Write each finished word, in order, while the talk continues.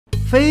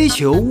非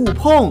球勿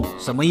碰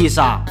什么意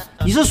思啊？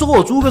你是说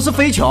我猪哥是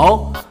飞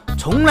球？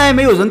从来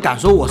没有人敢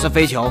说我是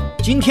飞球，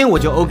今天我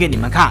就欧给你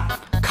们看。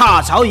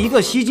卡槽一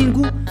个吸金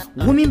菇，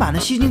无名版的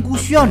吸金菇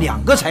需要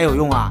2个才有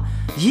用啊！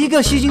一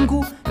个吸金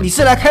菇，你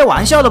是来开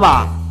玩笑的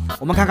吧？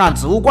我们看看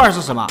植物罐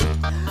是什么。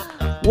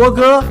倭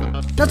哥，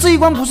那这一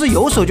关不是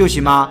有手就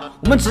行吗？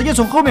我们直接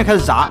从后面开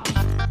始砸。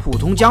普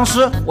通僵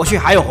尸，我去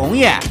还有红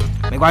眼，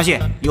没关系，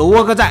有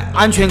倭哥在，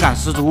安全感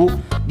十足。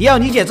你要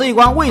理解这一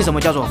关为什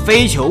么叫做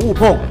非球勿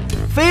碰，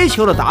飞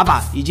球的打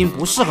法已经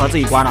不适合这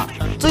一关了，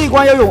这一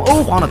关要用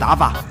欧皇的打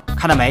法，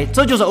看到没？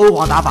这就是欧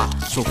皇打法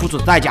所付出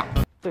的代价。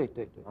对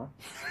啊！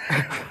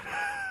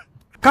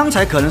刚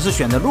才可能是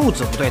选的路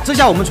子不对，这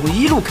下我们从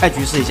1路开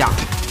局试一下。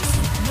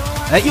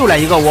哎，又来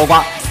一个倭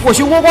瓜，我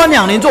去倭瓜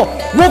2连坐，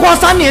倭瓜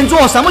3连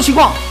坐，什么情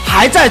况？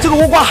还在，这个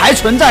倭瓜还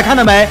存在，看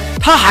到没？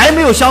它还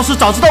没有消失。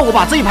早知道我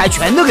把这一排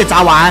全都给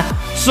砸完。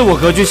是我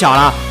格局小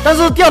了，但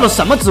是掉的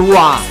什么植物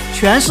啊？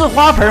全是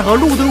花盆和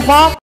路灯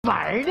花。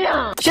玩的。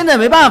现在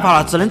没办法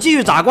了，只能继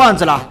续砸罐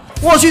子了。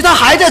我去，他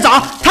还在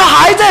砸，他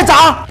还在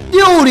砸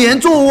，6连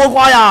坐倭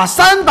瓜呀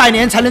，300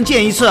年才能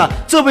见一次，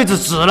这辈子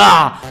值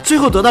了。最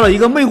后得到了一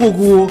个魅惑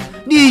菇，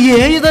你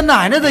爷爷的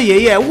奶奶的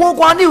爷爷，倭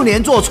瓜6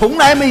连坐从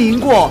来没赢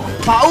过，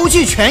把欧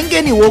气全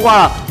给你倭瓜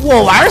了，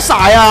我玩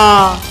啥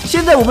呀？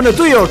现在我们的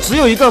队友只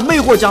有一个魅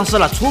惑僵尸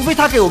了，除非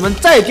他给我们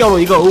再掉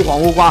了一个欧皇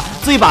倭瓜，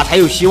这一把才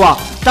有希望，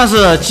但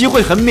是机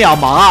会很渺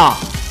茫啊。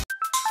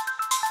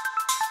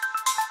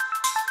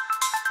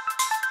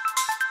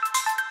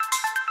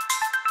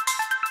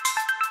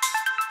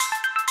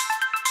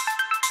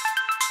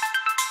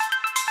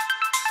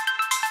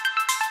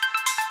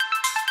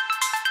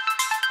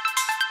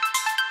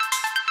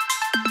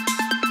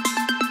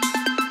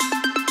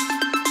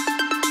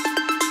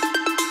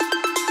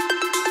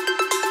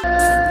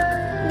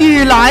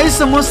你来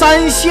什么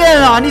3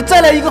线啊？你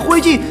再来一个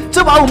灰烬，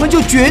这把我们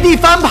就绝地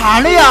翻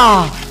盘了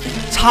呀！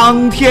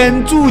苍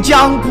天助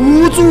将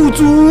不助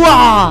猪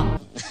啊！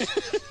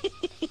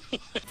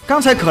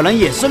刚才可能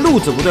也是路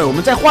子不对，我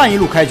们再换1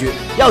路开局，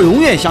要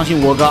永远相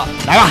信倭哥。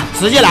来吧，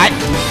直接来！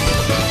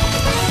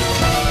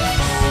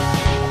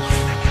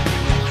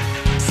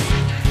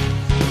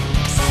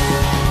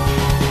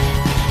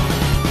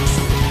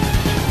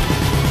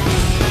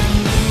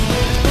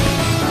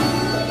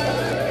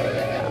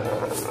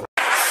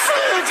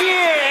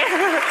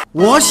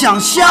我想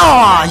笑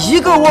啊！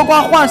一个倭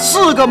瓜换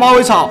4个猫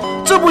尾草，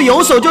这不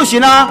有手就行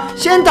了？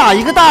先打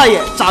一个大爷，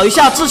找一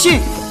下自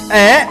信。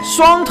哎，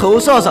双头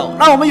射手，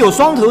那我们有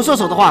双头射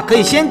手的话，可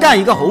以先干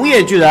一个红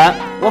叶巨人。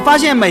我发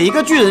现每一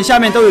个巨人下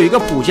面都有一个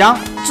普浆，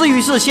至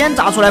于是先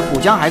砸出来普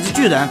浆还是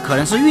巨人，可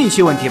能是运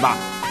气问题吧。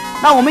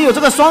那我们有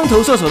这个双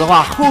头射手的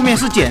话，后面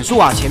是减速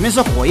啊，前面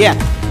是火焰，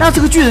那这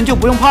个巨人就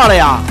不用怕了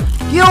呀。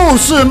又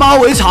是猫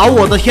尾草，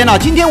我的天哪！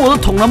今天我是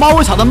捅了猫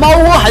尾草的猫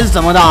窝还是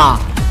怎么的？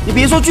你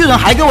别说巨人，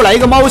还给我来一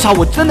个猫尾草，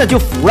我真的就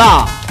服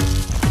了。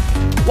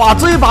哇，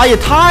这一把也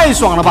太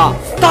爽了吧！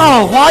大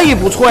老花也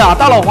不错呀，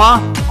大老花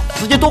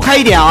直接多开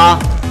一点啊！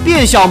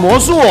变小魔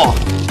术，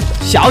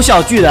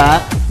小巨人，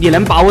你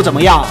能把我怎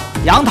么样？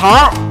杨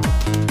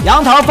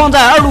桃放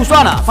在2路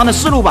算了，放在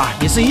4路吧，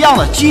也是一样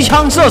的。机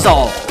枪射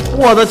手，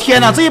我的天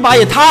哪，这一把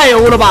也太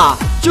欧了吧！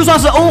就算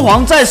是欧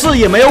皇在世，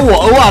也没有我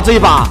欧啊这一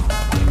把。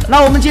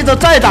那我们接着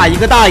再打一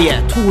个大爷，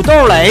土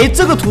豆雷，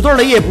这个土豆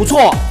雷也不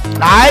错。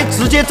来，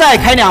直接再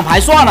开2排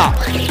算了。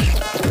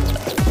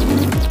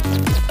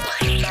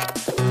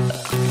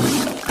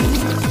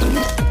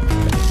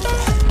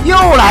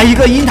又来一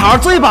个樱桃，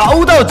这一把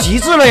欧到极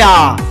致了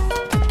呀！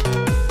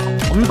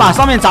我们把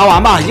上面砸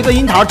完吧，一个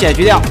樱桃解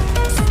决掉。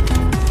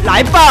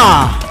来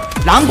吧，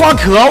南瓜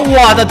壳，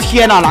我的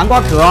天哪，南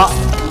瓜壳！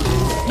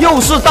又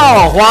是大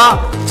老花，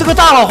这个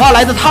大老花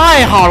来的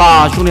太好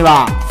了，兄弟们！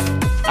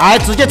来，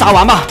直接砸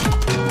完吧，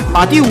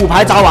把第5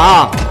排砸完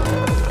啊！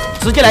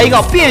直接来一个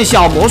变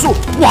小魔术，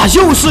哇，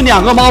又是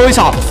2个猫尾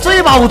草，这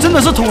一把我真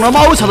的是捅了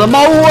猫尾草的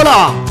猫窝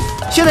了。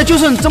现在就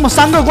剩这么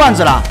3个罐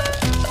子了，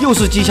又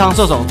是机枪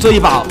射手，这一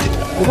把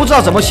我不知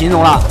道怎么形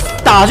容了，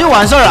打就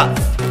完事儿了。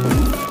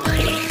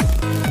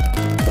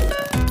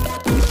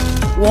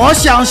我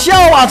想笑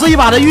啊，这一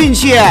把的运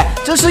气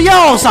真是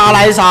要啥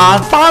来啥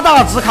，8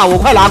大紫卡我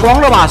快拿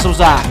光了吧，是不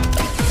是？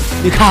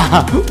你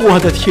看，我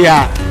的天，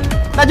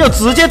那就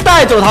直接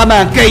带走他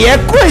们，给爷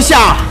跪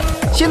下！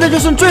现在就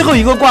剩最后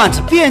1个罐子，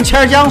便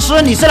签僵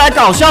尸，你是来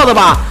搞笑的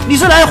吧？你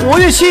是来活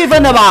跃气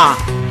氛的吧？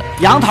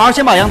杨桃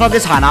先把杨桃给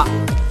铲了，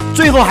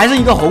最后还是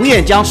一个红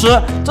眼僵尸，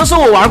这是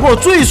我玩过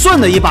最顺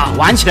的一把，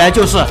玩起来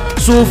就是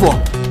舒服。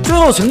最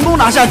后成功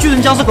拿下巨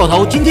人僵尸狗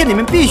头，今天你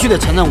们必须得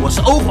承认我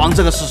是欧皇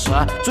这个事实，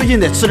最近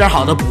得吃点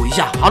好的补一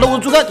下。好的，我是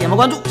猪哥，点个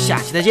关注，下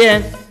期再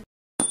见。